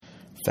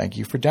Thank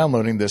you for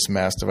downloading this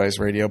Mass Device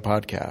Radio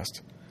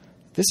podcast.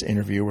 This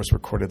interview was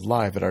recorded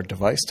live at our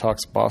Device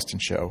Talks Boston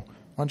show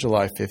on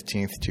July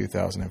 15th,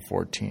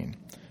 2014.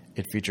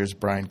 It features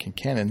Brian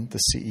Kincannon, the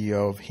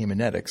CEO of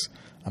Haemonetics,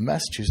 a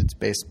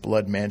Massachusetts-based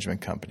blood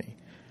management company.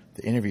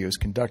 The interview is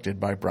conducted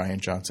by Brian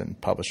Johnson,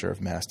 publisher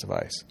of Mass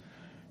Device.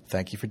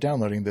 Thank you for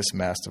downloading this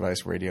Mass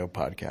Device Radio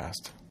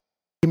podcast.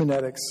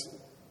 Haemonetics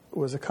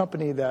was a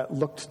company that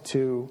looked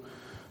to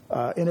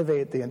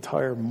innovate the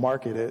entire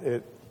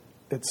market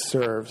it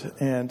served,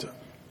 and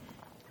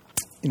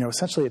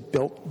essentially it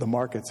built the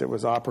markets it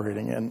was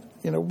operating in.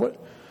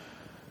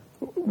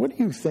 What do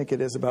you think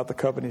it is about the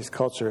company's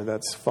culture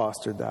that's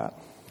fostered that?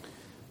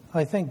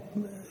 I think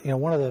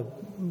one of the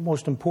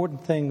most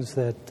important things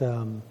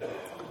that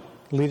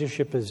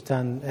leadership has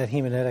done at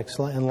Haemonetics,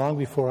 and long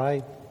before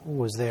I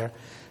was there,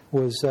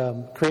 was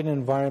create an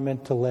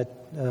environment to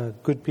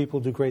let good people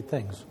do great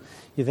things.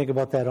 You think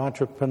about that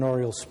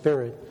entrepreneurial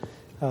spirit.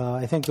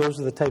 I think those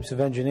are the types of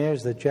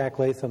engineers that Jack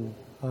Latham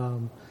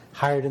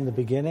hired in the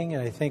beginning,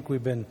 and I think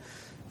we've been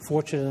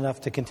fortunate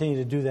enough to continue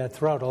to do that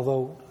throughout,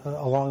 although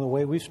along the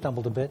way we've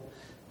stumbled a bit.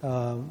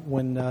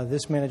 When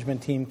this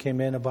management team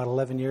came in about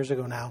 11 years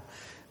ago now,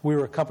 we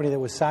were a company that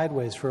was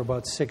sideways for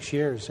about 6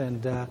 years,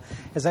 and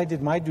as I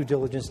did my due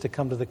diligence to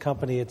come to the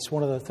company, it's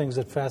one of the things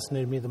that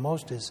fascinated me the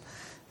most is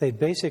they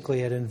basically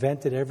had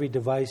invented every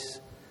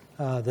device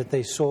that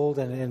they sold,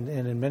 and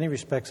in many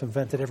respects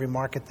invented every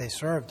market they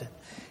served.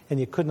 And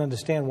you couldn't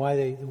understand why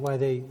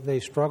they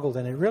struggled.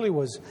 And it really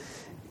was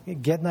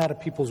getting out of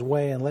people's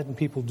way and letting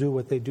people do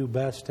what they do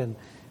best and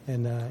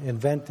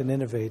invent and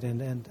innovate.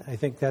 And I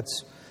think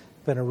that's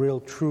been a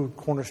real true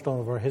cornerstone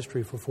of our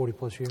history for 40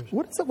 plus years.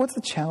 What's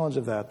the challenge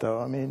of that,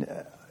 though? I mean,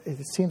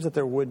 it seems that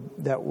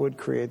that would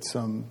create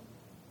some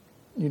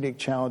unique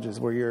challenges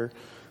where you're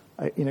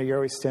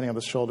always standing on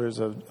the shoulders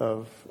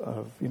of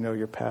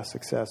your past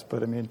success.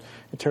 But I mean,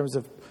 in terms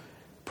of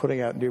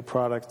putting out new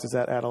products, does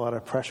that add a lot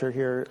of pressure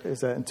here? Is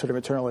that sort of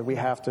internally we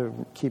have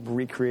to keep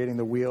recreating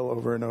the wheel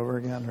over and over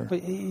again? Or?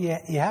 But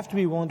you have to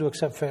be willing to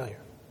accept failure.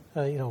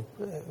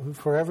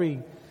 For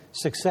every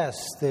success,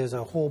 there's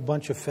a whole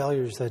bunch of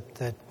failures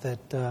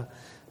that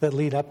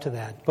lead up to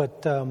that.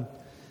 But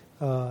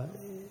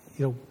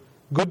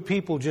good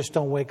people just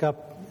don't wake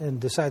up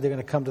and decide they're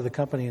going to come to the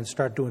company and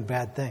start doing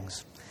bad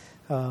things.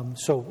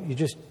 So you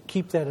just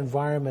keep that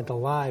environment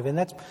alive, and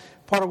that's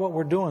part of what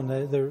we're doing.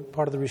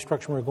 Part of the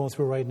restructuring we're going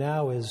through right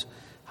now is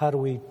how do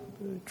we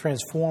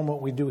transform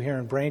what we do here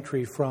in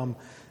Braintree from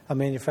a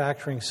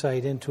manufacturing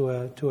site into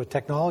a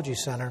technology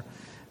center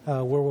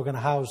where we're going to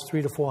house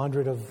 300 to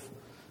 400 of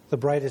the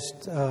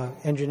brightest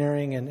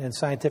engineering and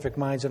scientific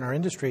minds in our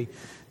industry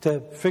to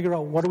figure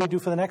out what do we do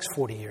for the next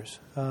 40 years,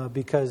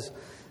 because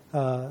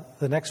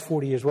the next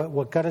 40 years,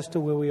 what got us to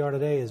where we are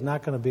today is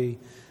not going to be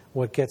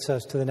what gets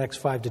us to the next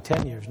 5 to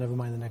 10 years, never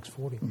mind the next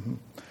 40.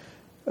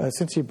 Mm-hmm.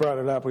 Since you brought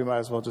it up, we might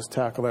as well just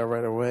tackle that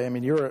right away. I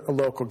mean, you're a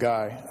local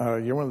guy.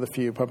 You're one of the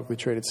few publicly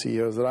traded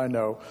CEOs that I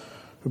know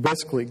who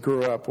basically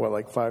grew up,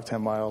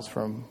 5-10 miles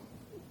from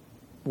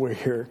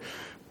where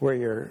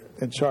you're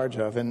in charge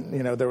of. And,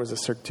 there was a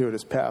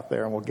circuitous path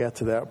there, and we'll get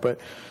to that. But,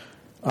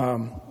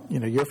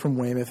 you're from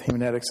Weymouth.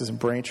 Haemonetics is in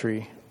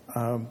Braintree.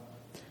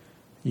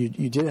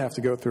 You did have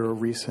to go through a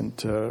recent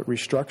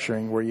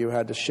restructuring where you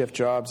had to shift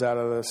jobs out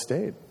of the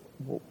state.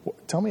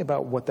 Tell me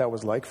about what that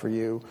was like for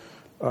you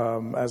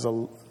as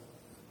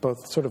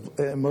both sort of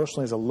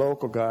emotionally as a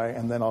local guy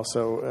and then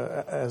also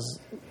as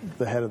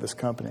the head of this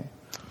company.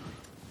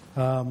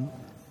 You've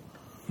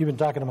been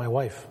talking to my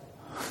wife.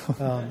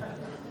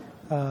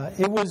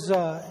 It was,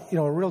 a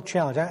real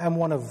challenge. I'm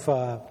one of,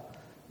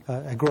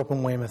 I grew up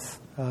in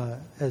Weymouth,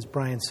 as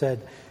Brian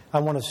said.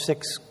 I'm one of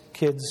 6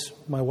 kids.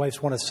 My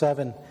wife's one of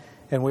 7.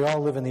 And we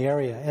all live in the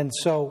area. And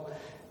so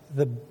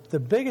the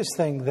biggest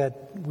thing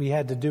that we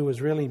had to do was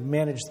really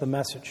manage the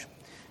message.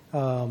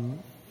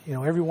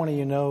 Every one of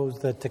you knows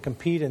that to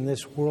compete in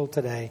this world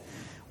today,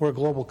 we're a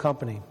global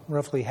company.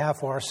 Roughly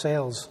half our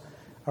sales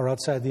are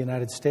outside the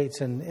United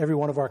States, and every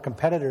one of our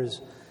competitors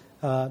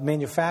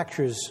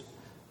manufactures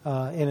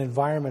in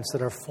environments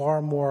that are far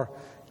more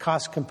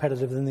cost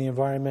competitive than the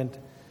environment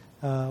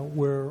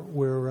where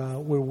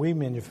we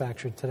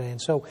manufacture today. And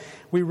so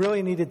we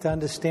really needed to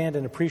understand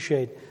and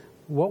appreciate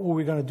what were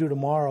we going to do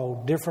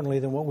tomorrow differently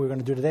than what we were going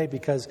to do today,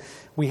 because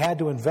we had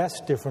to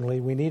invest differently.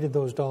 We needed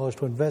those dollars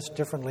to invest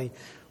differently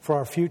for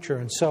our future.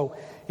 And so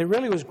it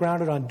really was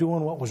grounded on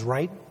doing what was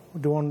right,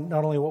 doing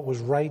not only what was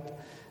right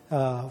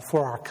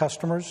for our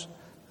customers,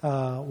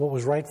 what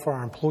was right for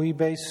our employee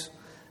base,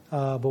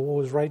 but what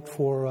was right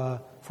for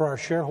our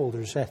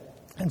shareholders.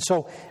 And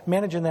so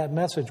managing that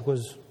message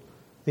was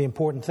the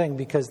important thing,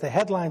 because the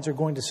headlines are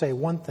going to say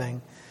one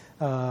thing,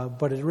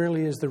 but it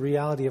really is the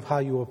reality of how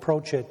you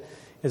approach it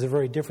is a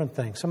very different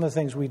thing. Some of the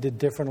things we did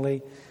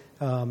differently,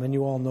 and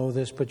you all know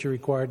this, but you're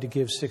required to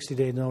give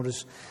 60-day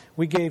notice.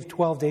 We gave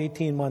 12 to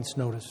 18 months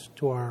notice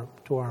to our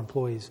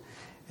employees,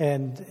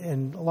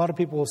 and a lot of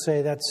people will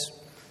say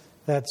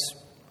that's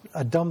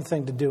a dumb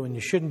thing to do, and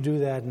you shouldn't do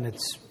that, and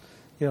it's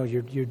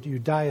you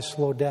die a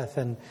slow death.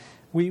 And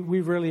we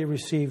really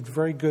received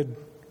very good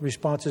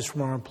responses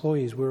from our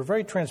employees. We were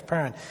very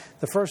transparent.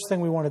 The first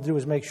thing we wanted to do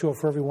was make sure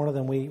for every one of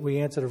them we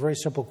answered a very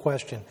simple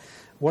question.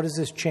 What does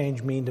this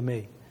change mean to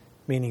me?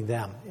 Meaning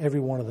them, every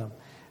one of them.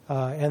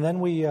 And then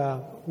we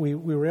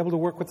were able to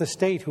work with the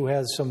state, who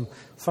has some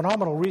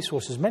phenomenal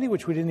resources, many of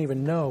which we didn't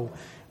even know.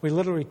 We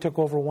literally took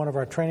over one of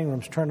our training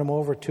rooms, turned them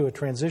over to a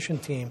transition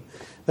team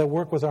that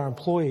worked with our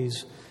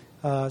employees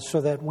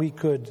so that we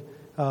could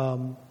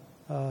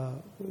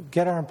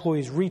get our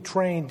employees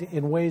retrained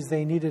in ways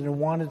they needed and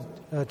wanted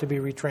to be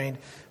retrained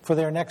for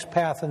their next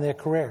path in their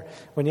career.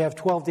 When you have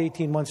 12 to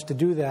 18 months to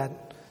do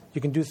that, you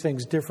can do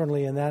things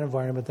differently in that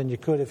environment than you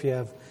could if you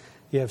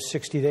have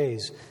 60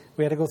 days.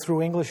 We had to go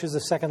through English as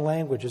a second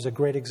language is a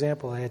great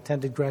example. I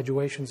attended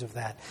graduations of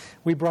that.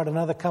 We brought in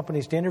other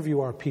companies to interview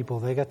our people.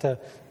 They got to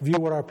view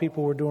what our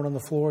people were doing on the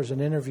floors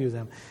and interview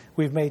them.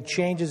 We've made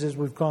changes as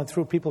we've gone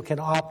through. People can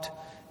opt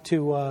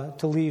to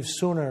leave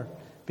sooner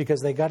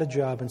because they got a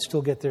job and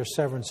still get their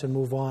severance and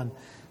move on.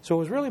 So it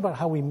was really about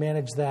how we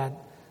manage that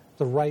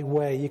the right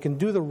way. You can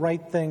do the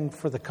right thing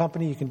for the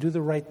company. You can do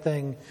the right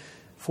thing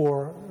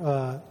for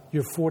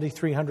your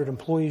 4,300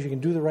 employees. You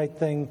can do the right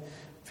thing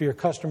for your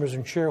customers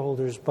and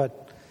shareholders,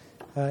 but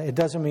it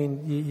doesn't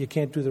mean you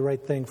can't do the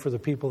right thing for the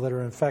people that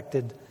are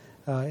infected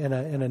in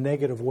a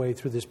negative way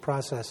through this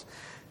process.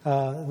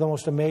 The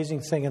most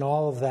amazing thing in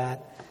all of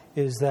that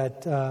is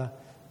that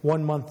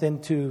 1 month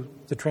into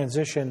the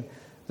transition,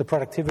 the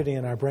productivity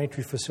in our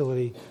Braintree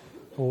facility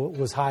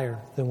was higher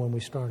than when we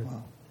started.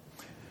 Wow.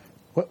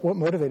 What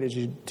motivated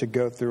you to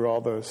go through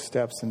all those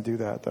steps and do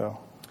that, though?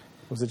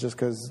 Was it just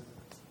because?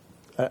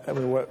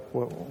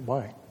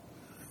 Why?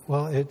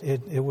 Well,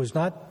 it was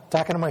not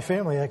talking to my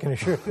family, I can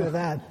assure you of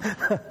that.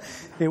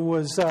 It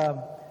was.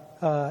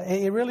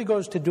 It really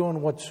goes to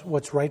doing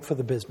what's right for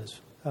the business.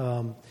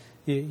 Every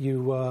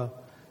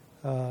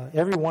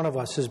one of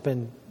us has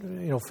been,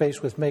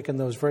 faced with making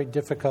those very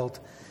difficult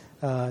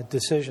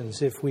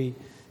decisions. If we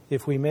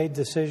made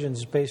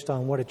decisions based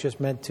on what it just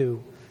meant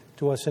to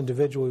us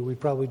individually, we'd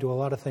probably do a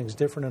lot of things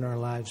different in our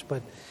lives.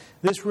 But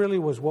this really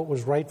was what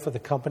was right for the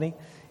company.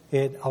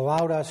 It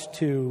allowed us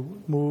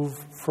to move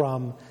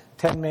from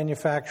 10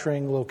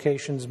 manufacturing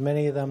locations,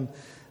 many of them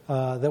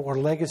that were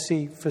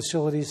legacy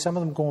facilities, some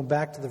of them going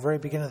back to the very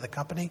beginning of the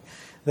company,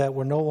 that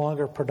were no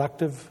longer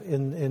productive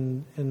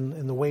in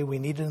the way we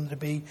needed them to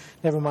be.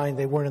 Never mind,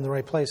 they weren't in the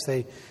right place.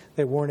 They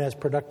weren't as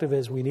productive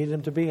as we needed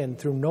them to be, and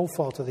through no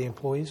fault of the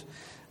employees.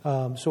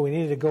 So we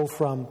needed to go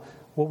from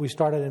what we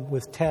started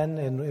with 10,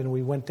 and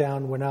we went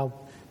down. We're now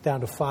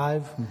down to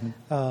 5.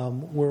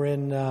 Mm-hmm. We're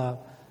in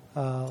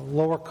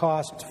lower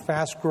cost,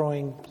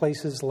 fast-growing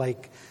places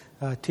like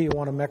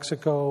Tijuana,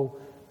 Mexico,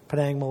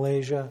 Penang,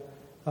 Malaysia,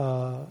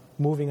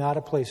 moving out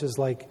of places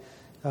like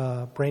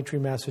Braintree,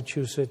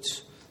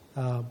 Massachusetts,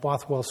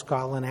 Bothwell,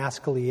 Scotland,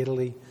 Ascoli,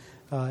 Italy.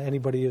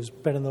 Anybody who's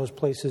been in those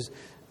places,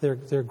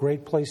 they're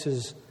great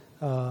places,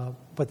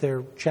 but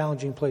they're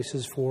challenging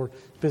places for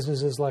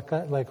businesses like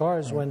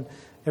ours. Mm-hmm. When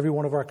every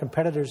one of our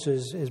competitors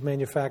is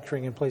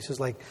manufacturing in places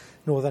like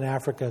Northern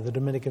Africa, the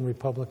Dominican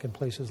Republic, and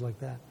places like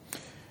that.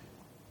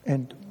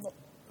 And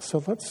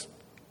so let's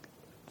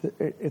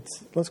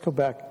go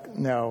back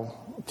now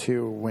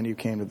to when you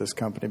came to this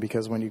company,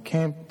 because when you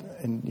came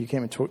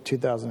in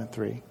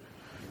 2003,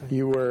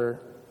 you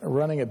were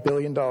running a $1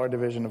 billion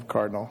division of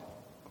Cardinal,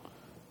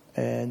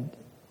 and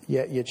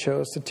yet you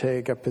chose to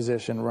take a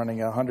position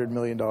running a $100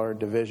 million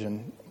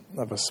division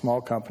of a small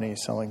company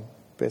selling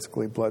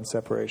basically blood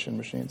separation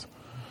machines.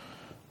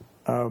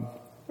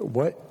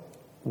 What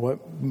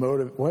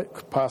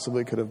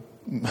possibly could have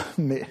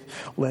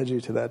led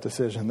you to that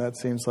decision? That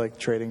seems like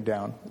trading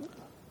down.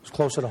 It's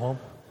closer to home.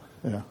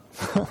 Yeah.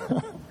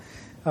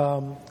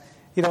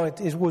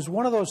 It was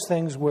one of those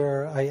things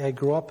where I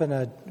grew up in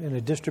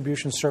a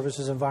distribution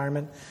services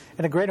environment,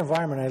 in a great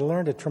environment. I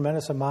learned a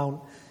tremendous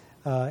amount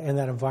in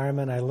that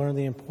environment. I learned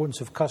the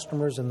importance of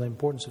customers and the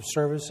importance of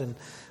service and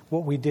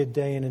what we did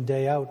day in and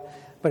day out.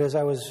 But as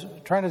I was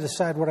trying to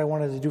decide what I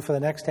wanted to do for the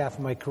next half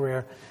of my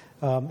career,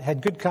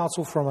 had good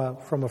counsel from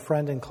a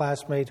friend and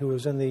classmate who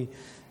was in the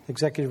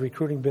executive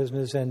recruiting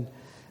business, and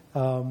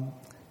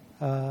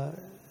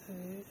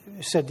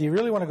said, "Do you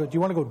really want to go? Do you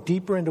want to go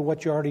deeper into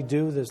what you already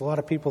do? There's a lot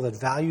of people that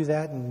value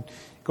that, and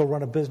go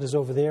run a business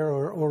over there,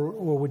 or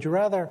would you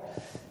rather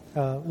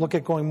look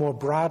at going more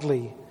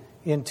broadly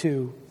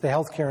into the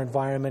healthcare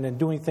environment and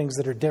doing things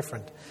that are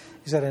different?"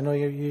 He said, "I know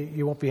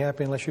you won't be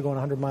happy unless you're going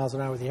 100 miles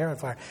an hour with your hair on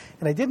fire."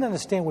 And I didn't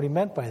understand what he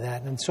meant by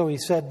that, and so he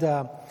said,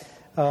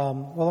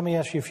 "Well, let me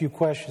ask you a few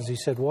questions." He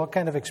said, "Well, what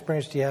kind of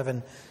experience do you have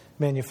in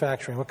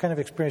manufacturing? What kind of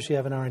experience do you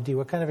have in R&D?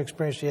 What kind of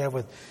experience do you have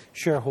with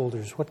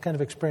shareholders? What kind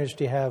of experience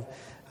do you have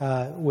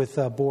with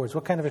boards?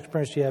 What kind of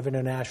experience do you have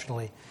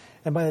internationally?"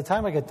 And by the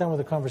time I got done with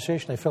the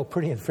conversation, I felt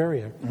pretty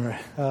inferior. Right.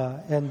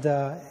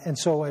 And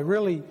so I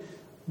really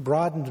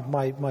broadened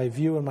my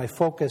view and my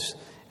focus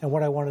and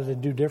what I wanted to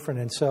do different.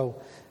 And so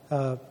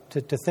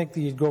to think that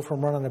you'd go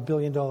from running a $1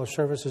 billion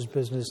services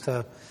business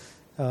to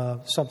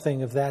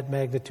something of that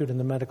magnitude in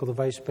the medical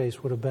device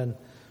space would have been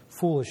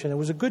foolish. And it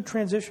was a good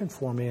transition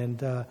for me,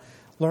 and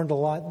learned a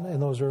lot in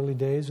those early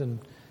days, and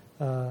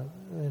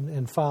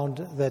found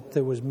that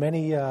there was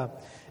many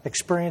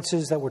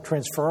experiences that were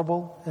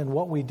transferable in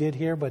what we did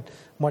here, but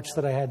much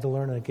that I had to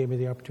learn, and it gave me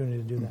the opportunity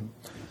to do that.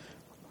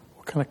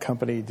 What kind of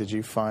company did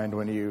you find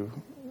when you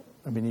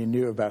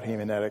knew about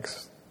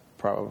Haemonetics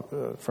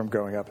from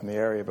growing up in the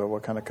area, but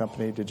what kind of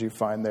company did you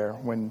find there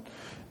when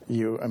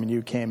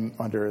you came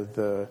under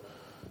the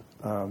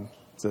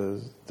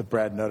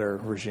Brad Nutter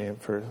regime,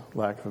 for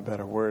lack of a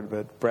better word,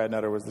 but Brad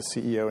Nutter was the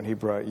CEO and he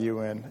brought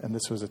you in, and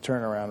this was a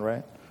turnaround,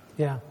 right?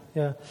 Yeah.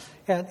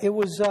 And it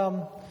was,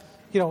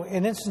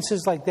 in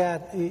instances like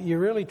that, you're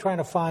really trying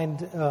to find,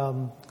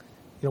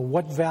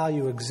 what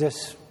value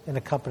exists in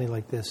a company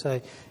like this.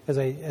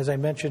 As I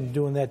mentioned,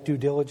 doing that due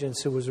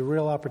diligence, it was a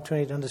real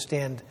opportunity to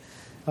understand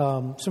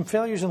some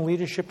failures in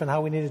leadership and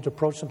how we needed to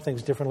approach some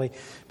things differently.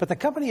 But the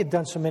company had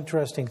done some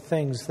interesting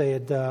things. They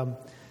had, the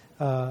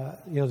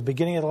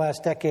beginning of the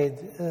last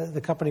decade,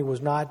 the company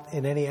was not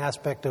in any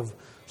aspect of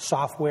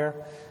software.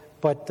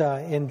 But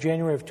in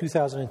January of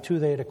 2002,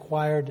 they had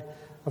acquired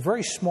a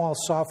very small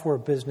software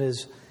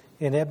business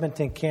in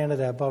Edmonton,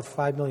 Canada, about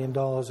 $5 million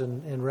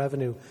in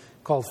revenue,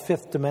 called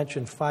Fifth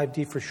Dimension,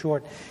 5D for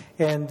short.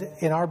 And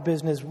in our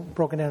business,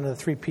 broken down into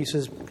three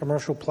pieces: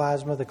 commercial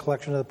plasma, the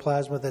collection of the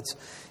plasma that's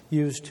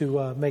used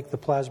to make the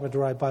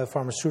plasma-derived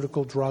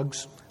biopharmaceutical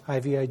drugs,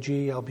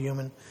 IVIG,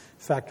 albumin,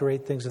 factor VIII,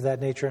 things of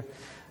that nature.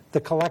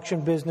 The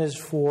collection business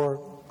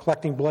for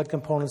collecting blood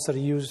components that are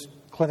used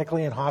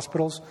clinically in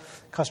hospitals,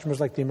 customers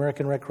like the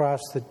American Red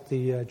Cross,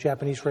 the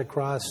Japanese Red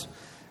Cross,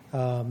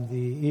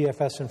 the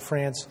EFS in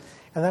France,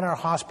 and then our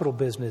hospital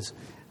business,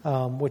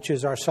 which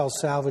is our cell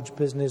salvage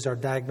business, our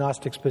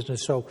diagnostics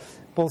business, so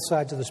both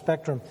sides of the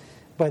spectrum.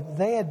 But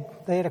they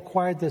had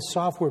acquired this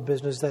software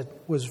business that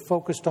was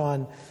focused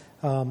on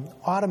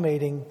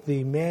automating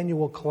the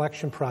manual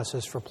collection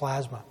process for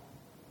plasma.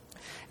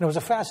 And it was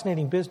a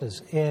fascinating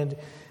business, and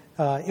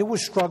it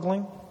was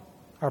struggling.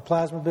 Our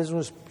plasma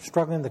business was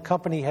struggling. The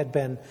company had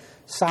been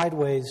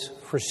sideways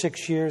for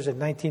 6 years. In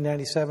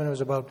 1997, it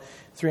was about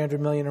 $300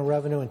 million in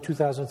revenue. In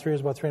 2003, it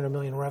was about $300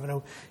 million in revenue.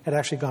 It had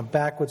actually gone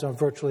backwards on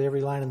virtually every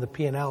line in the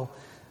P&L.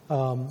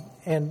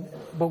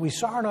 But we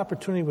saw an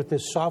opportunity with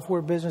this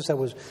software business that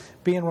was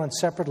being run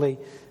separately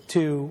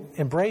to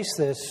embrace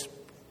this,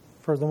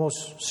 for the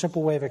most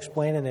simple way of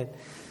explaining it.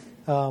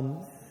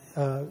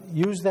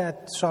 Use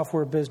that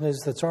software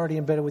business that's already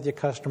embedded with your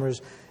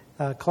customers.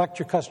 Collect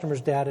your customers'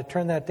 data,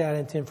 turn that data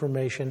into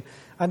information,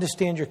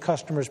 understand your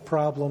customers'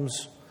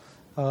 problems,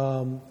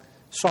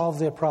 solve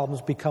their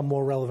problems, become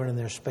more relevant in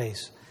their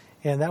space.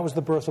 And that was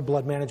the birth of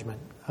blood management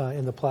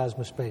in the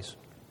plasma space.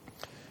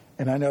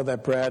 And I know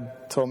that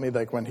Brad told me,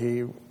 like, when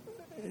he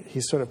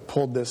sort of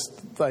pulled this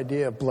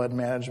idea of blood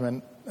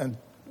management and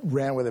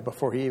ran with it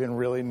before he even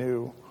really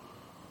knew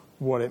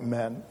what it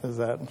meant. Was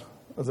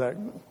that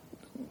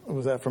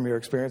from your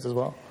experience as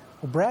well?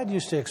 Well, Brad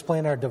used to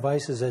explain our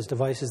devices as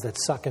devices that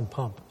suck and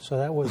pump. So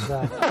that was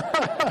that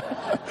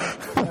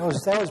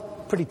was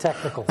pretty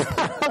technical.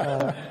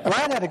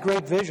 Brad had a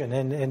great vision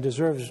and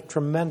deserves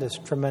tremendous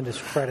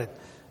credit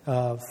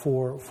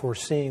for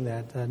seeing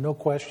that, no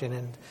question,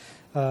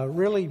 and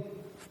really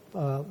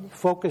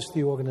focused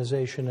the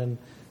organization and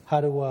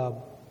how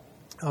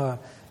to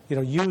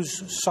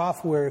use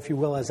software, if you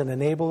will, as an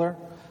enabler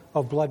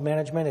of blood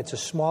management. It's a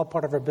small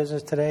part of our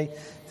business today.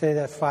 Today,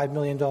 that $5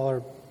 million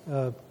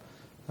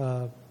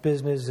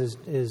business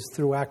is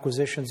through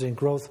acquisitions and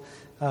growth,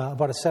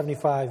 about a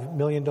 $75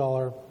 million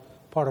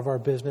part of our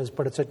business,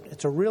 but it's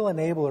a real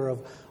enabler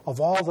of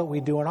all that we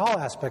do in all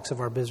aspects of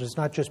our business,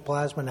 not just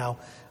plasma now,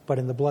 but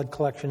in the blood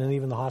collection and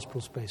even the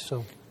hospital space.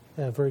 So,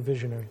 very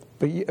visionary.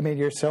 But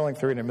you're selling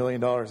 $300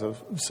 million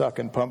of suck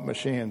and pump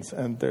machines,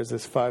 and there's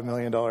this $5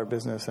 million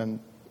business, and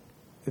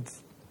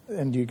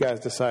you guys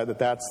decide that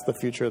that's the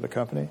future of the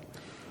company?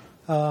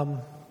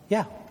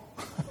 Yeah.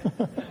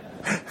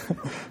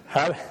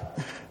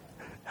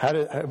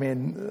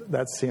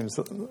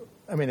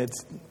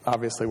 It's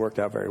obviously worked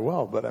out very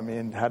well, but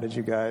how did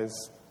you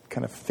guys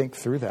kind of think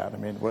through that?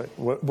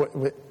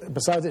 What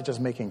besides it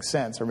just making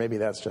sense, or maybe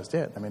that's just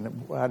it?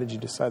 How did you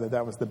decide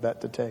that was the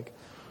bet to take?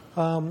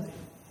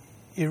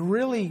 It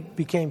really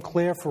became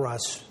clear for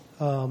us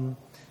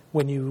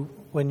when you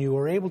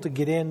were able to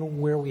get in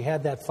where we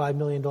had that $5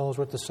 million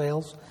worth of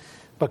sales,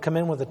 but come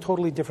in with a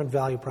totally different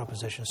value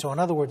proposition. So in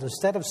other words,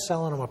 instead of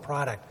selling them a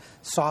product,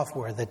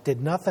 software that did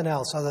nothing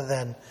else other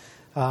than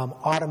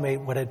automate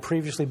what had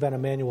previously been a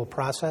manual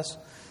process,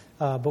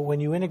 but when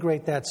you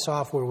integrate that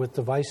software with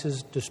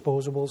devices,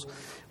 disposables,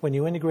 when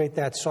you integrate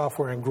that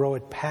software and grow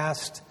it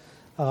past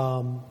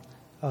the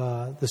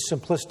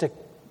simplistic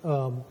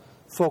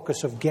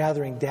focus of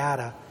gathering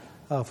data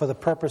for the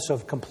purpose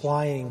of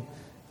complying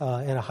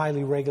in a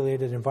highly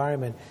regulated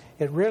environment,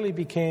 it really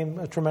became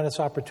a tremendous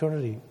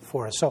opportunity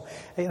for us. So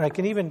I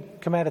can even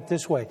come at it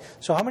this way.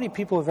 So how many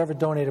people have ever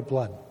donated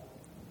blood?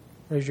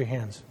 Raise your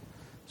hands.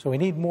 So we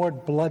need more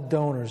blood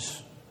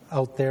donors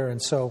out there,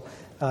 and so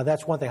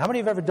that's one thing. How many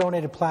have ever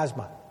donated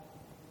plasma?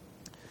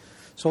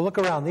 So look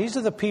around. These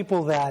are the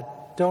people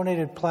that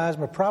donated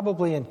plasma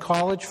probably in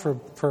college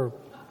for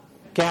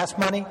Gas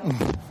money?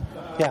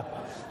 Yeah.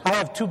 I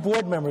have 2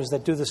 board members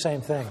that do the same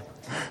thing,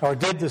 or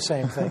did the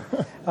same thing.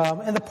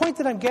 And the point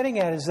that I'm getting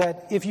at is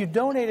that if you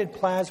donated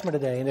plasma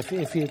today, and if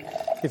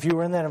you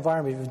were in that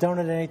environment, if you've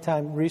donated any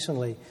time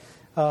recently,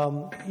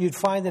 you'd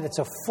find that it's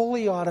a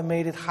fully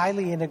automated,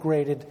 highly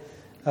integrated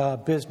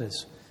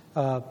business.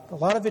 A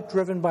lot of it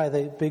driven by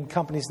the big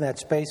companies in that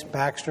space,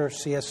 Baxter,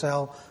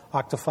 CSL,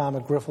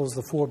 Octapharma, Grifols,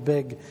 the 4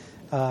 big,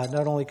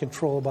 not only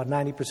control about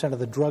 90% of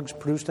the drugs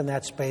produced in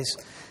that space,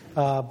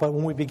 but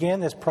when we began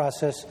this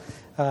process,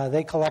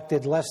 they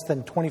collected less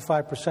than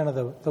 25% of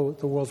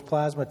the world's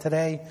plasma.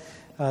 Today,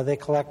 they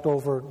collect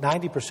over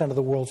 90% of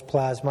the world's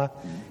plasma,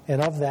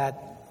 and of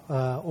that,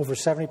 over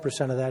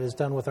 70% of that is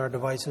done with our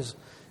devices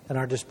and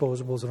our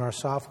disposables and our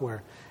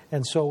software.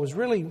 And so it was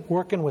really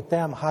working with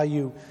them how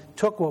you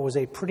took what was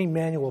a pretty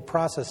manual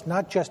process,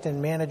 not just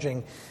in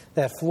managing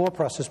that floor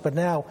process, but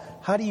now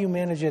how do you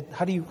manage it?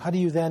 How do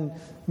you then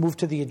move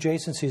to the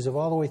adjacencies of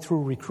all the way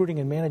through recruiting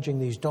and managing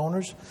these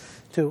donors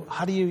to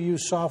how do you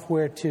use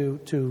software to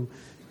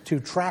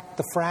track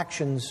the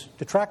fractions,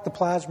 to track the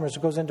plasma as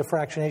it goes into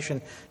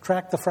fractionation,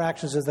 track the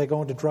fractions as they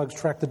go into drugs,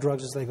 track the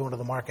drugs as they go into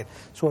the market.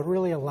 So it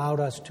really allowed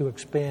us to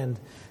expand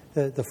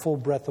the full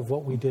breadth of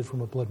what we did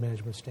from a blood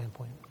management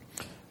standpoint.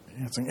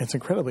 It's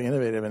incredibly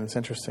innovative, and it's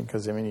interesting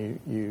because, I mean,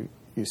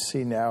 you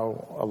see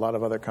now a lot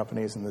of other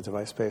companies in the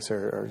device space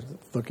are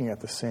looking at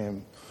the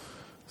same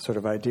sort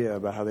of idea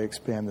about how they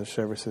expand the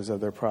services of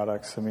their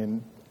products. I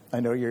mean, I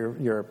know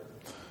you're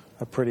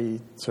a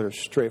pretty sort of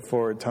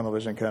straightforward tunnel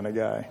vision kind of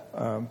guy.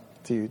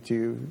 Do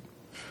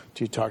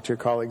you talk to your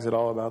colleagues at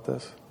all about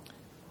this?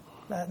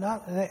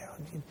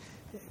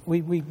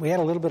 We had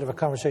a little bit of a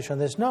conversation on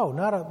this. No,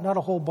 not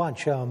a whole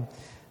bunch.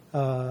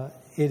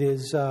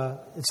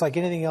 It's like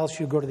anything else.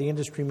 You go to the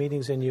industry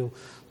meetings and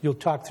you'll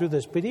talk through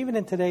this. But even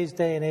in today's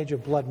day and age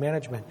of blood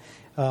management,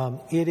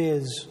 it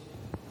is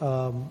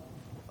a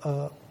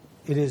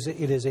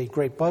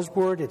great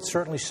buzzword. It's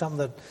certainly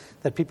something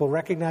that people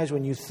recognize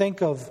when you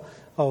think of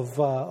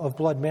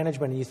blood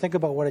management and you think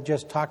about what I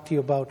just talked to you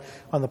about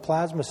on the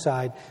plasma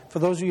side. For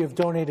those of you who have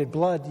donated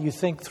blood, you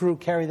think through,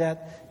 carry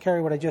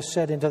what I just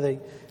said into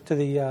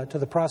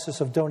the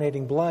process of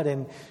donating blood,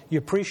 and you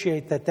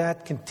appreciate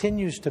that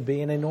continues to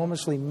be an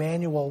enormously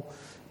manual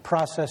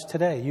process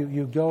today.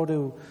 You go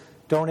to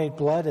donate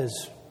blood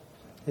as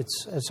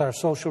it's our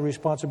social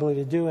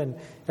responsibility to do, and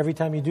every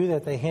time you do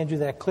that, they hand you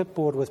that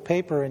clipboard with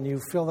paper, and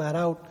you fill that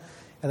out,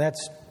 and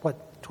that's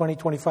 20,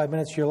 25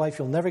 minutes of your life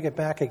you'll never get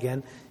back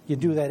again. You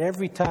do that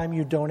every time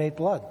you donate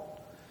blood.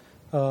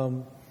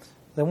 Then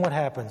what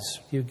happens?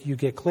 You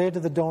get cleared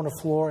to the donor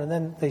floor, and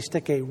then they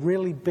stick a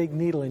really big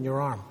needle in your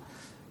arm,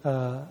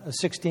 a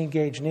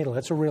 16-gauge needle.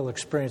 That's a real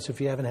experience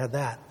if you haven't had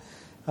that.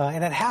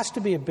 And it has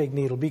to be a big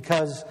needle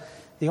because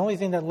the only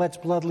thing that lets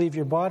blood leave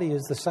your body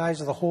is the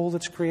size of the hole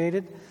that's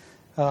created.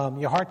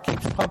 Your heart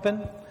keeps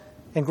pumping,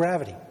 and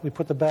gravity. We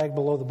put the bag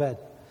below the bed.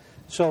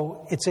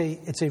 So it's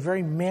a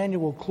very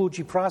manual,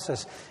 kludgy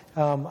process.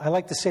 I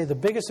like to say the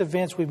biggest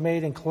advance we've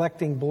made in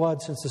collecting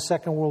blood since the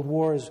Second World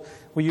War is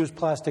we use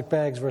plastic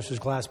bags versus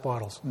glass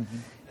bottles.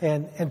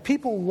 Mm-hmm. And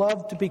people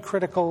love to be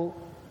critical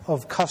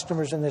of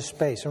customers in this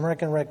space.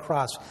 American Red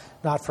Cross,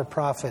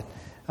 not-for-profit,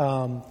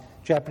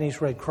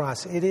 Japanese Red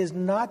Cross. It is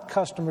not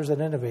customers that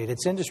innovate.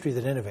 It's industry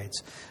that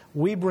innovates.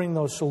 We bring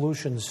those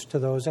solutions to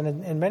those.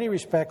 And in many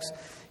respects,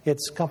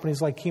 it's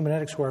companies like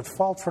Haemonetics who are at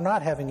fault for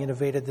not having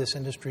innovated this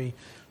industry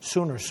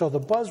sooner. So the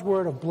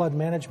buzzword of blood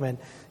management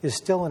is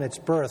still in its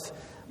birth.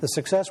 The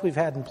success we've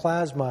had in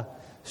plasma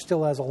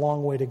still has a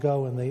long way to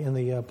go in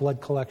the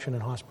blood collection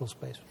and hospital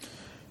space.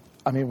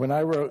 I mean, when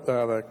I wrote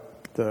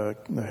the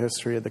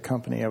history of the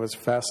company, I was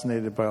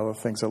fascinated by all the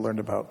things I learned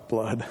about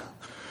blood.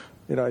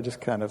 I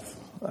just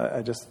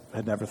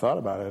had never thought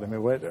about it. I mean,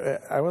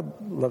 I would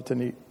love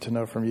to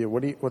know from you.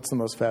 What's the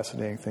most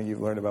fascinating thing you've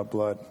learned about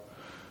blood?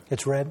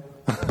 It's red.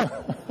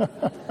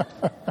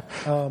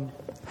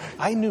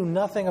 I knew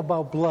nothing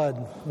about blood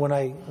when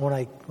I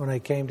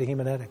came to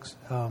Haemonetics,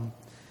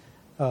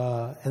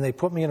 and they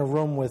put me in a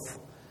room with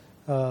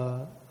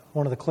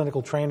one of the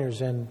clinical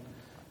trainers, and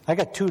I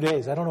got 2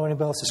 days. I don't know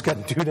anybody else that's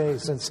gotten 2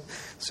 days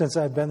since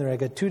I've been there. I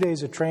got 2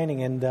 days of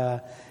training and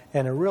a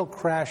real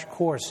crash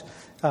course.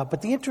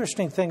 But the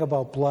interesting thing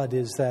about blood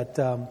is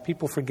that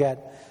people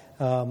forget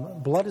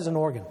blood is an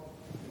organ,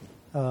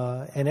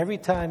 and every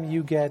time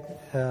you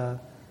get a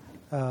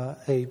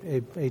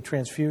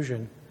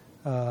transfusion,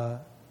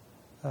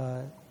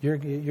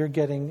 you're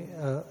getting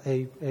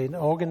an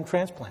organ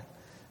transplant.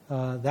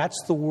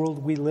 That's the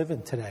world we live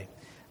in today.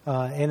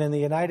 And in the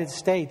United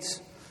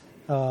States,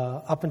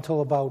 up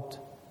until about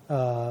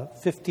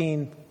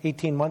 15,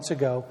 18 months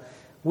ago,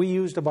 we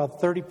used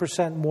about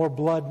 30% more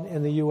blood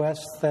in the U.S.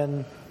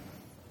 than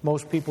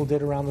most people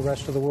did around the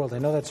rest of the world. I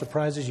know that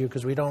surprises you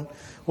because we don't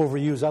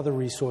overuse other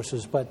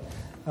resources, but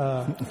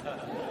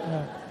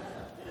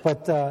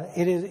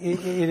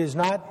it is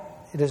not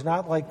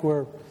like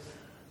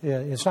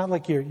it's not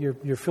like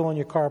you're filling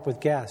your car up with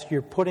gas.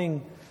 You're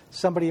putting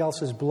somebody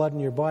else's blood in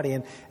your body,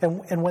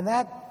 and when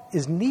that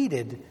is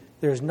needed,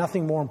 there's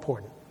nothing more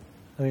important.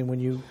 I mean, when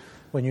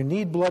When you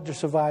need blood to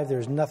survive,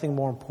 there's nothing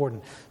more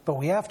important. But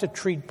we have to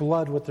treat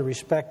blood with the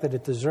respect that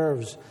it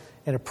deserves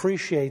and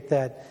appreciate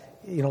that,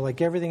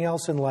 like everything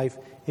else in life,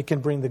 it can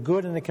bring the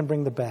good and it can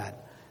bring the bad.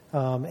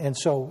 And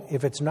so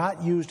if it's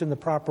not used in the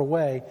proper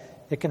way,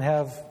 it can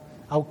have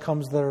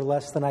outcomes that are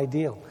less than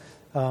ideal.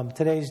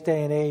 Today's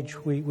day and age,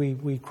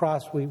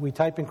 we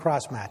type in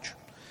cross-match.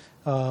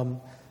 And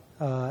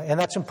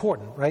that's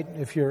important, right?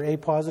 If you're A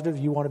positive,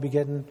 you want to be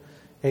getting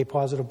A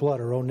positive blood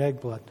or O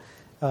neg blood.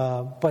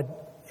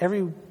 But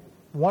every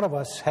one of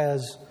us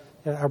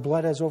our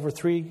blood has over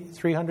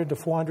 300 to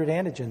 400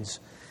 antigens.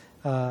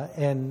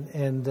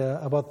 And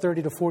about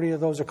 30 to 40 of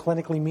those are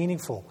clinically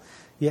meaningful.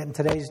 Yet in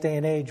today's day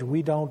and age,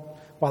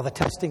 while the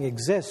testing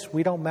exists,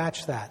 we don't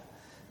match that.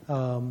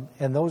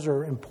 And those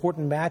are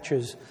important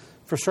matches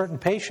for certain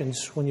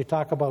patients when you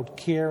talk about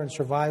care and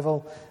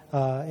survival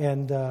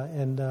and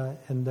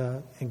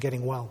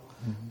getting well.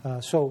 Mm-hmm.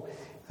 So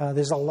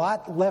there's a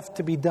lot left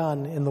to be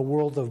done in the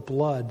world of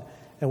blood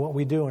and what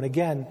we do. And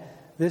again,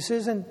 this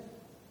isn't,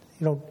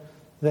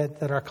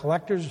 that our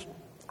collectors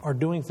are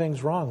doing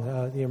things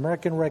wrong. The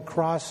American Red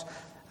Cross,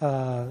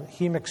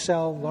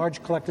 HemeXcel,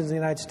 large collectors in the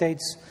United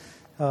States,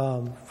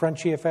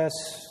 French EFS,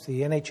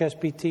 the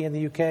NHSBT in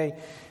the UK,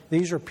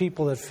 these are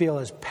people that feel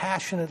as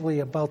passionately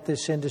about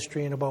this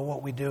industry and about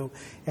what we do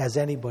as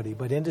anybody.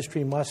 But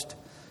industry must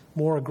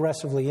more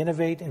aggressively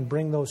innovate and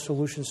bring those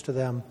solutions to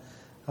them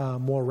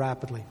more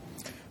rapidly.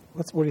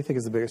 What do you think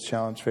is the biggest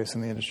challenge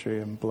facing the industry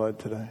in blood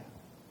today?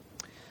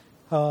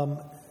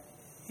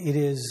 It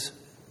is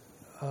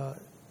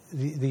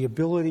the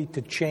ability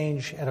to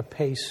change at a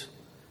pace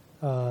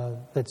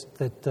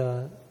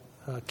that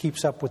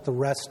keeps up with the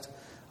rest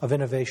of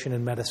innovation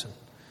in medicine.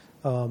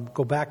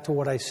 Go back to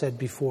what I said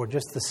before,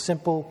 just the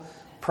simple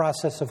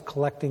process of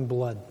collecting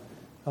blood.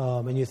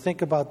 And you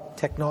think about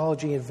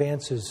technology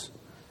advances.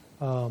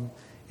 And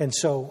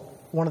so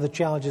one of the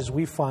challenges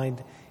we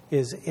find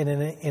is in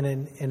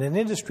an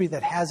industry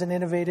that hasn't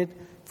innovated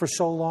for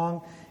so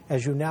long,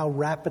 as you now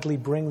rapidly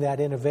bring that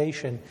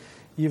innovation,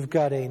 you've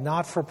got a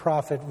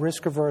not-for-profit,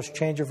 risk-averse,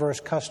 change-averse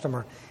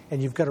customer,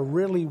 and you've got to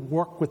really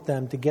work with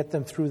them to get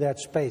them through that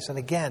space. And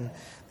again,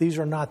 these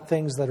are not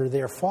things that are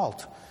their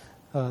fault.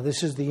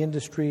 This is the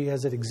industry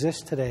as it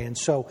exists today. And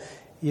so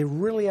you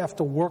really have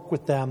to work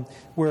with them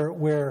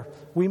where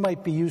we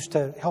might be used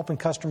to helping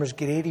customers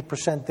get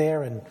 80%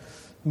 there and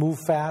move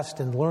fast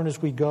and learn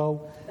as we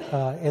go.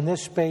 In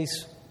this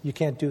space, you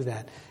can't do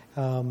that.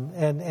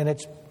 And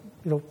it's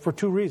for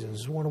two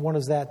reasons. One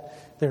is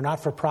that they're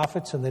not for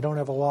profits and they don't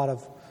have a lot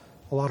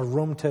of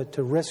room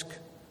to risk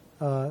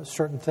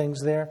certain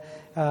things there,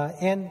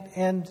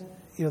 and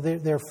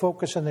their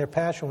focus and their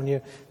passion. When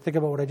you think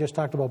about what I just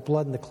talked about,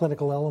 blood and the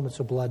clinical elements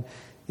of blood,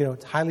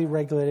 it's highly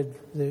regulated.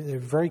 They're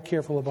very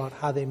careful about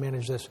how they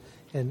manage this,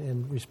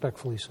 and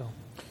respectfully so.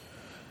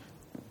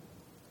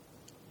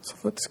 So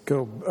let's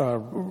go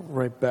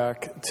right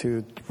back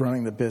to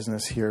running the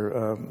business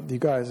here. You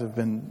guys have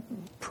been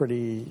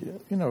pretty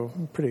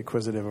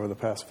acquisitive over the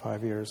past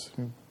 5 years.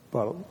 You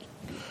bought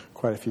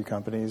quite a few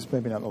companies,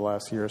 maybe not in the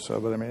last year or so.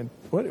 But I mean,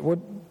 what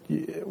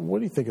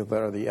do you think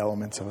are the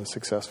elements of a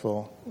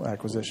successful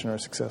acquisition or a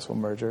successful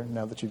merger?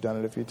 Now that you've done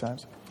it a few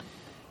times,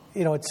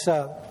 it's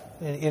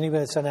anybody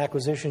that's done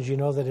acquisitions,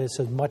 that it's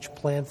as much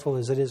planful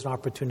as it is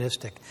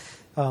opportunistic.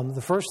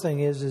 The first thing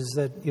is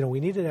that we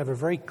need to have a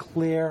very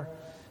clear,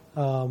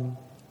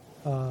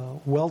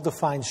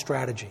 well-defined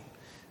strategy.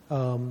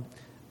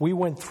 We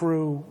went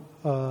through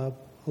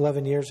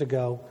 11 years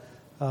ago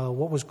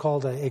what was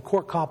called a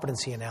core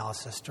competency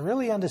analysis to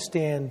really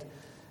understand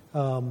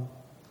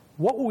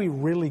what were we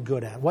really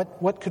good at.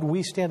 What could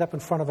we stand up in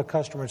front of a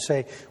customer and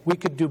say we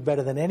could do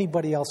better than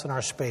anybody else in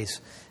our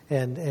space,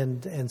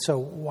 and so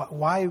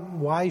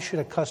why should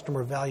a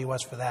customer value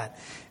us for that?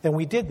 And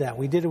we did that.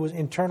 We did it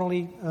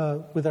internally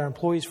with our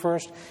employees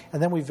first,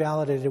 and then we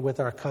validated it with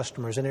our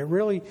customers, and it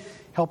really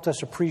helped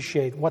us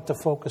appreciate what to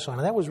focus on.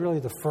 And that was really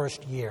the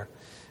first year.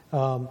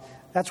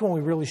 That's when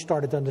we really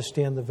started to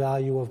understand the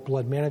value of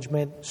blood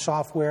management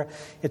software.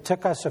 It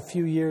took us a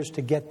few years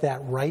to get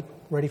that right,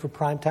 ready for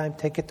prime time,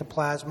 take it to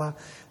plasma.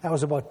 That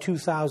was about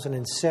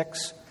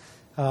 2006.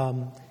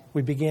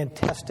 We began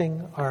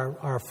testing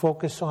our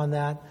focus on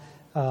that,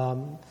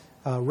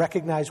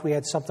 recognized we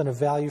had something of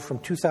value. From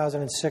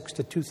 2006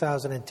 to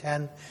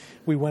 2010.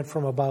 We went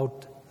from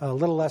about a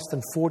little less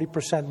than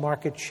 40%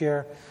 market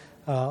share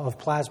of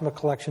plasma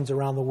collections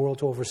around the world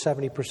to over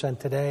 70%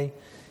 today.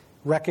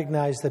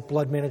 Recognized that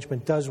blood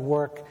management does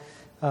work.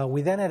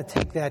 We then had to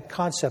take that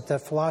concept, that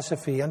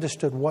philosophy,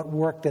 understood what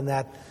worked in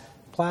that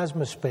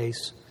plasma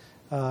space,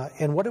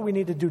 and what do we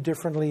need to do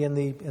differently in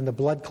the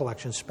blood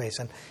collection space,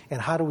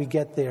 and how do we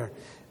get there?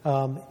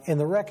 And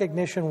the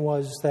recognition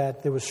was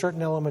that there were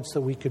certain elements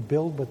that we could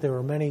build, but there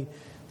were many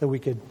that we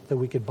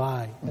could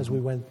buy as we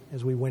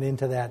went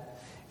into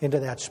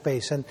that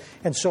space. And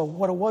so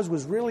what it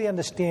was really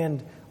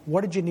understand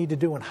what did you need to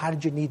do and how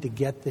did you need to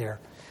get there.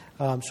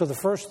 So the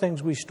first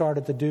things we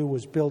started to do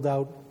was build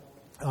out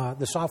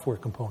the software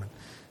component.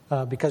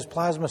 Because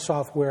plasma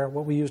software,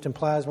 what we used in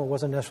plasma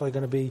wasn't necessarily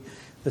going to be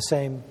the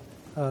same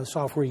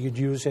software you'd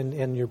use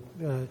in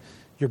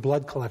your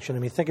blood collection. I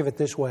mean, think of it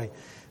this way.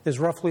 There's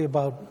roughly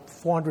about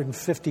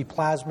 450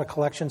 plasma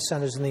collection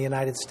centers in the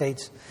United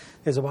States.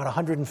 There's about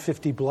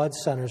 150 blood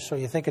centers, so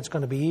you think it's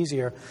going to be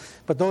easier.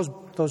 But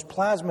those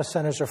plasma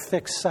centers are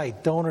fixed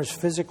site. Donors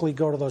physically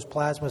go to those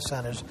plasma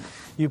centers.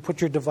 You put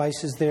your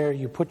devices there,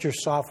 you put your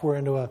software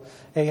into a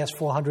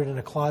AS400 in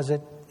a closet,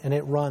 and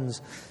it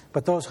runs.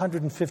 But those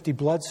 150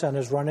 blood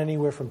centers run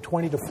anywhere from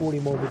 20 to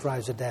 40 mobile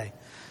drives a day.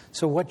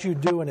 So what you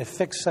do in a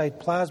fixed site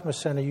plasma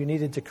center, you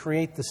needed to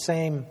create the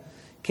same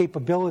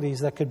capabilities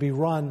that could be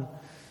run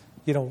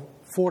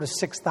 4,000 to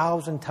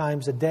 6,000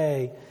 times a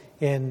day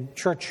in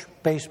church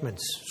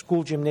basements,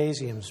 school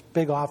gymnasiums,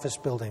 big office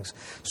buildings.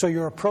 So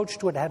your approach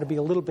to it had to be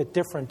a little bit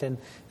different, and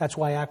that's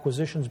why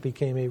acquisitions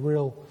became a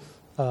real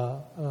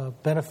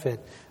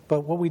benefit.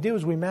 But what we did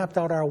was we mapped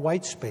out our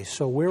white space.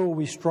 So where were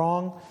we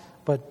strong,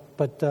 but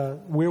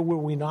where were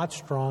we not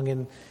strong,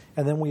 and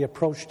then we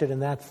approached it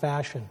in that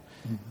fashion.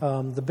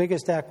 Mm-hmm. The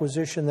biggest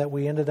acquisition that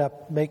we ended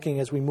up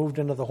making as we moved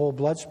into the whole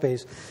blood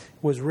space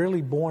was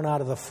really born out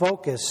of the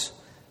focus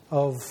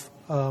of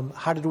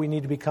how did we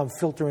need to become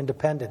filter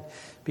independent?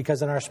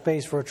 Because in our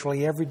space,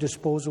 virtually every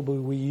disposable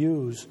we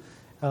use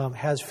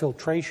has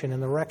filtration,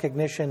 and the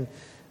recognition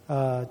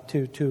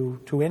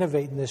to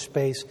innovate in this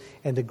space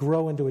and to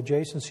grow into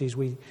adjacencies,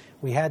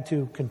 we had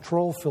to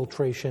control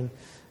filtration,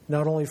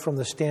 not only from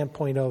the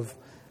standpoint of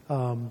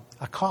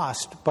a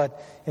cost,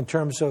 but in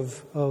terms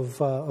of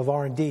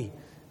R&D.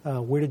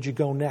 Where did you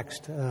go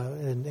next,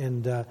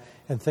 and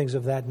things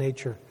of that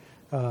nature.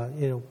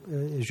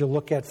 As you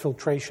look at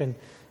filtration.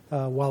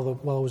 While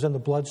it was in the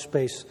blood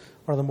space,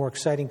 one of the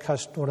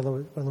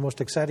most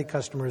exciting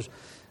customers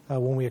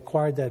when we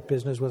acquired that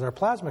business was our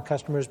plasma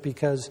customers,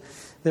 because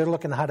they're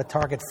looking at how to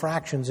target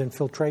fractions, and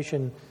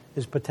filtration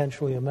is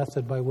potentially a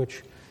method by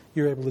which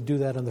you're able to do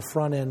that on the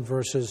front end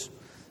versus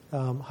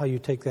how you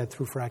take that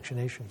through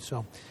fractionation.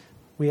 So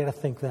we had to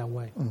think that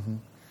way.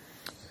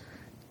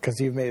 Because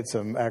you've made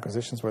some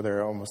acquisitions where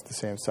they're almost the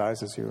same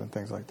size as you and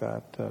things like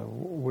that.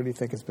 What do you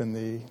think has been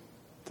the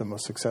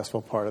most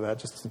successful part of that,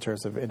 just in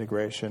terms of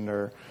integration,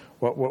 or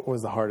what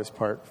was the hardest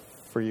part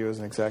for you as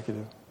an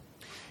executive?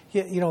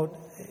 Yeah,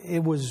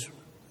 it was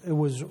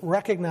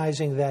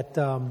recognizing that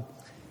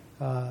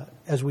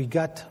as we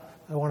got,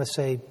 I want to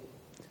say,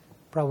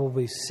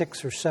 probably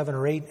 6 or 7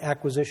 or 8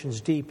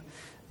 acquisitions deep,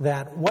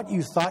 that what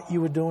you thought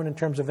you were doing in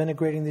terms of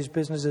integrating these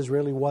businesses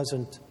really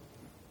wasn't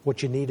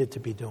what you needed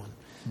to be doing.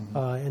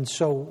 Mm-hmm. And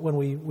so when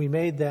we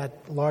made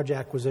that large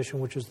acquisition,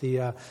 which was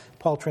the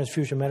Paul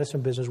Transfusion Medicine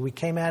business, we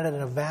came at it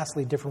in a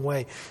vastly different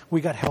way.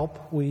 We got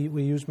help. We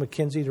used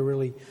McKinsey to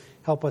really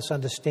help us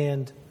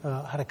understand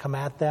how to come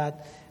at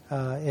that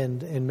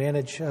and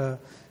manage an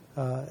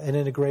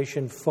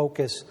integration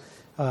focus,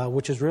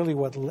 which is really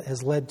what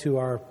has led to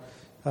our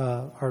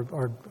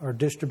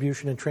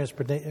distribution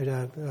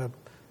and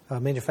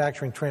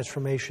manufacturing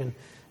transformation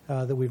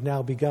that we've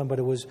now begun.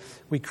 But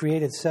we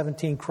created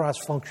 17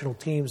 cross-functional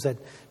teams that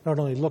not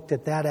only looked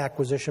at that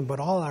acquisition, but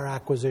all our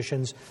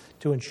acquisitions,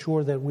 to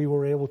ensure that we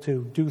were able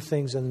to do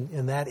things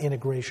in that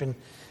integration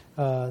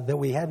that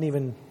we hadn't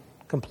even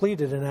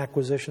completed in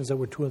acquisitions that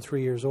were 2 and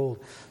 3 years old.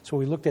 So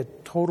we looked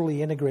at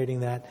totally integrating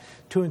that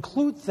to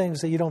include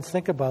things that you don't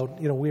think about.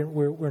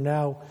 We're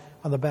now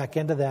on the back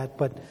end of that,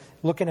 but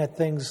looking at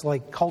things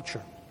like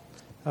culture.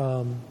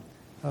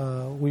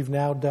 We've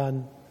now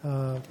done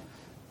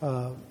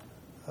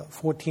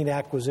 14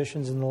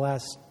 acquisitions in the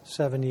last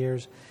 7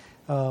 years.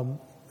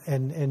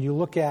 And you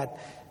look at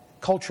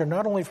culture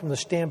not only from the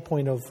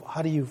standpoint of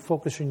how do you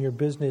focus on your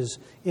business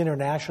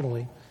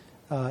internationally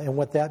and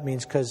what that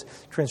means, because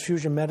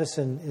transfusion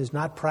medicine is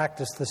not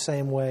practiced the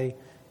same way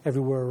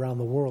everywhere around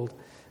the world,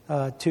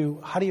 to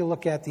how do you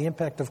look at the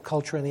impact of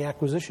culture and the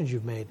acquisitions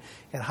you've made,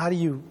 and how do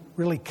you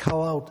really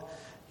call out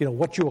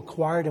what you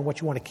acquired and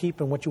what you want to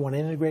keep and what you want to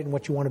integrate and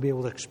what you want to be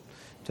able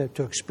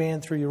to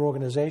expand through your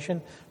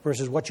organization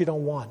versus what you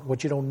don't want,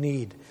 what you don't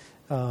need,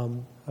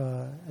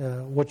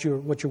 what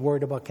you're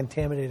worried about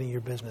contaminating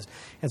your business.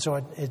 And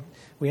so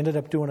we ended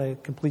up doing a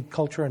complete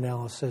culture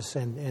analysis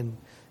and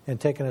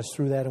taking us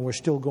through that, and we're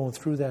still going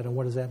through that, and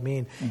what does that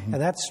mean? Mm-hmm.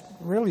 And that's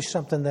really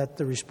something that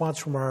the response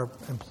from our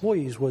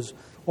employees was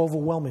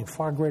overwhelming,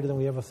 far greater than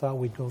we ever thought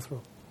we'd go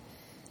through.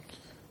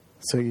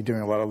 So you're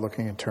doing a lot of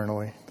looking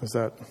internally. Does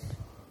that,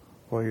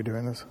 while you're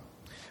doing this?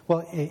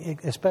 Well,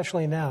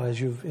 especially now, as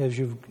you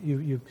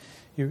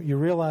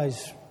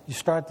realize you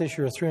start this,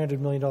 you're a $300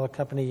 million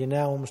company, you're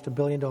now almost $1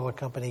 billion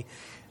company,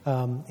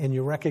 and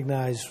you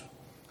recognize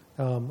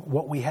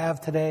what we have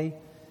today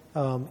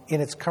in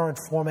its current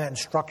format and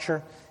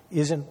structure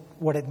isn't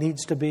what it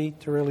needs to be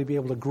to really be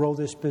able to grow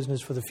this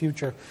business for the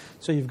future.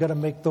 So you've got to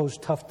make those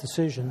tough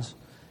decisions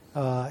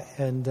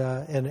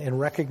and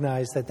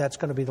recognize that that's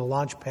going to be the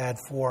launch pad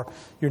for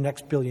your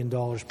next $1 billion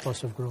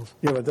plus of growth.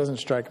 Yeah, it doesn't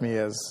strike me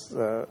as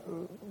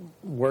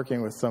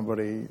working with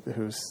somebody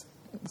whose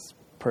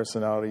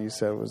personality, you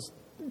said, was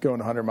going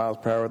 100 miles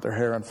per hour with their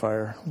hair on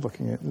fire,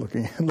 looking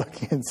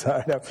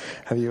inside.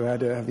 Have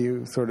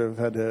you sort of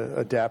had to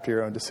adapt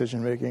your own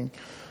decision making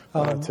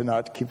to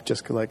not keep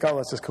just like, oh,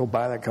 let's just go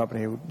buy that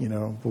company.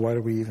 Why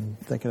are we even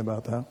thinking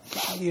about that?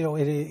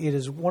 It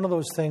is one of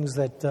those things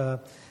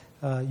that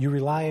you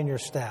rely on your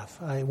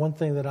staff. One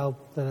thing that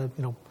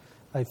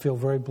I feel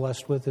very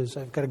blessed with is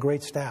I've got a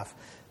great staff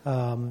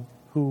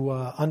who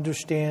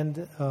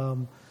understand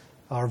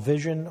our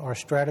vision, our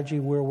strategy,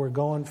 where we're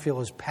going, feel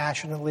as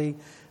passionately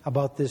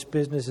about this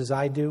business as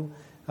I do.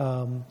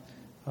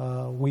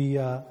 We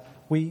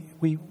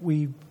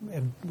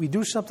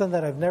do something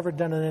that I've never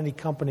done in any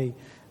company,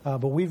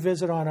 but we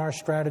visit on our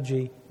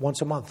strategy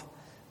once a month,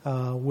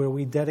 where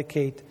we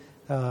dedicate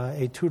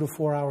a 2 to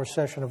 4 hour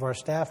session of our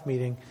staff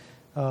meeting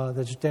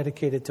that's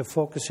dedicated to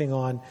focusing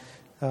on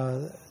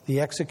the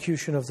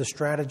execution of the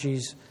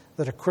strategies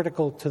that are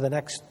critical to the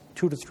next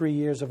 2 to 3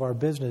 years of our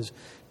business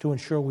to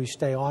ensure we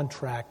stay on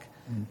track.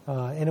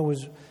 And it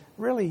was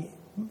really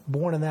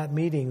born in that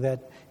meeting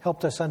that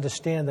helped us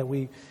understand that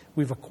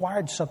we've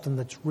acquired something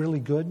that's really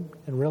good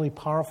and really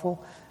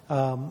powerful,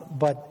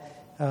 but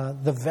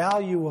the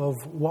value of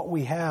what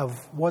we have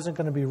wasn't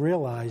going to be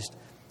realized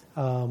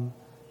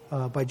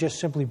by just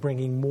simply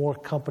bringing more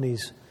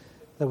companies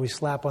that we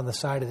slap on the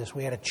side of this.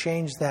 We had to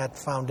change that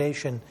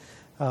foundation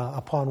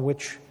upon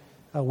which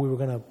we were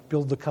going to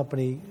build the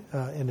company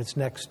in its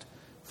next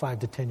 5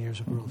 to 10 years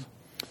of growth.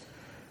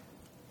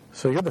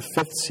 So you're the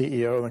 5th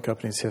CEO in the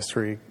company's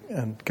history,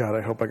 and God,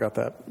 I hope I got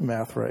that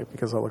math right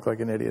because I'll look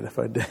like an idiot if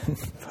I didn't.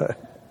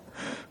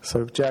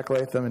 So Jack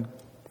Latham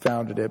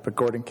founded it, but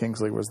Gordon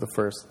Kingsley was the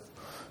first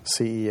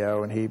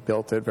CEO, and he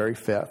built it very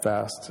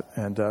fast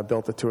and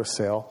built it to a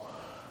sale.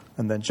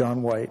 And then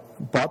John White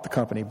bought the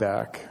company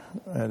back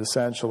and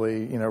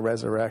essentially,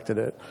 resurrected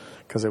it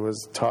because it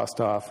was tossed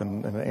off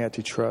in an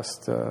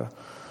antitrust to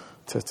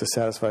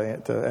satisfy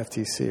the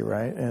FTC,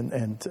 right?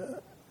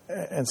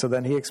 And so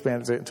then he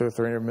expands it into a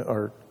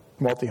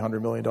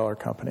multi-$100 million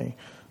company,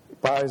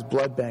 buys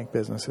blood bank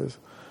businesses.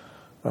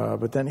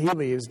 But then he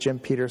leaves. Jim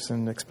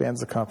Peterson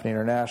expands the company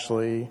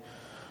internationally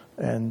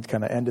and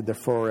kind of ended the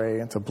foray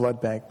into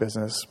blood bank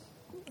business.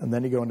 And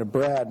then you go into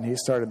Brad, and he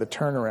started the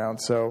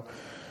turnaround. So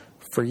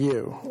for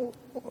you,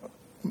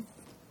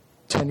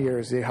 10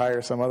 years, you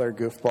hire some other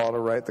goofball to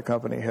write the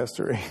company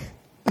history.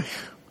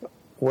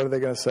 What are they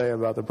going to say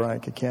about the Brian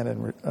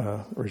Concannon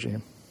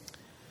regime?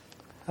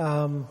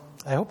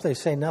 I hope they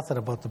say nothing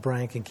about the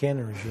Brian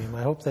Concannon regime.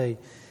 I hope they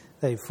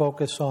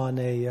focus on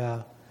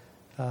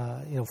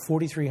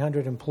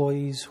 4,300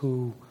 employees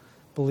who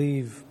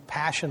believe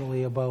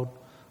passionately about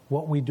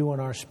what we do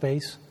in our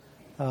space,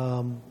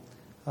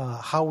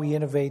 how we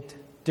innovate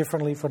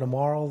differently for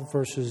tomorrow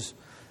versus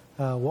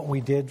what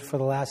we did for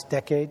the last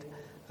decade.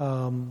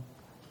 I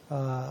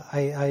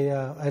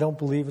don't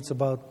believe it's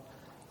about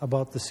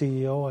the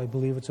CEO. I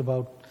believe it's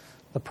about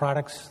the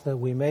products that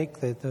we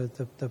make,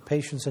 the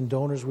patients and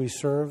donors we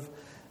serve,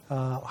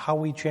 how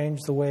we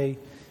change the way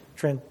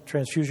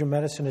transfusion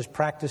medicine is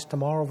practiced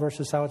tomorrow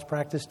versus how it's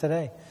practiced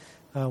today.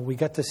 We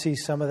got to see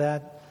some of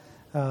that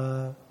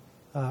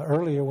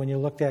earlier when you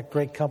looked at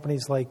great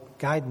companies like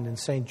Guidant and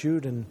St.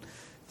 Jude, and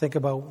think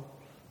about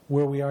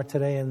where we are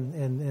today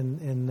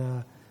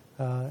in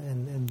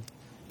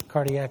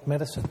cardiac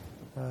medicine.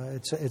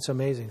 It's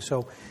amazing.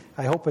 So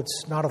I hope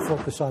it's not a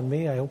focus on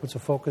me. I hope it's a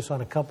focus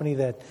on a company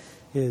that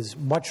is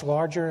much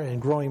larger and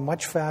growing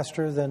much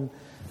faster than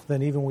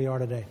even we are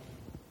today.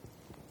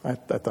 I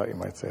thought you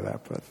might say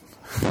that, but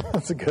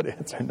that's a good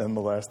answer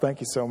nonetheless. Thank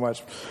you so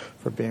much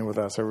for being with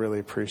us. I really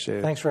appreciate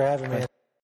it. Thanks for having me.